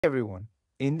Everyone,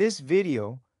 in this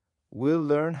video, we'll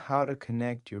learn how to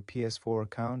connect your PS4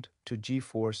 account to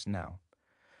GeForce Now.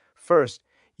 First,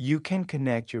 you can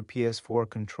connect your PS4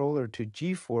 controller to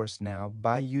GeForce Now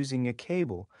by using a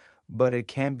cable, but it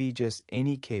can be just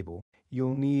any cable.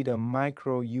 You'll need a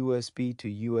micro USB to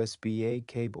USB-A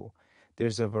cable.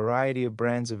 There's a variety of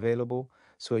brands available,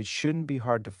 so it shouldn't be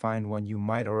hard to find one. You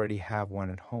might already have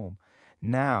one at home.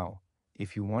 Now,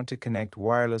 if you want to connect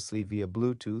wirelessly via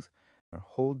Bluetooth,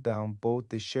 hold down both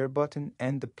the share button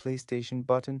and the PlayStation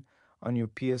button on your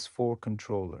PS4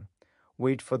 controller.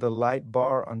 Wait for the light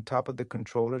bar on top of the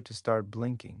controller to start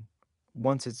blinking.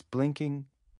 Once it's blinking,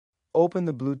 open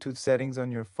the Bluetooth settings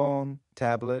on your phone,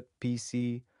 tablet,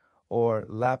 PC, or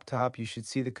laptop. You should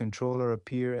see the controller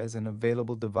appear as an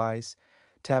available device.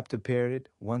 Tap to pair it.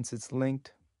 Once it's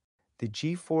linked, the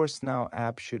GeForce Now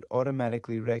app should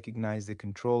automatically recognize the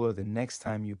controller the next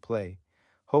time you play.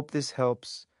 Hope this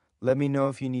helps. Let me know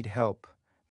if you need help.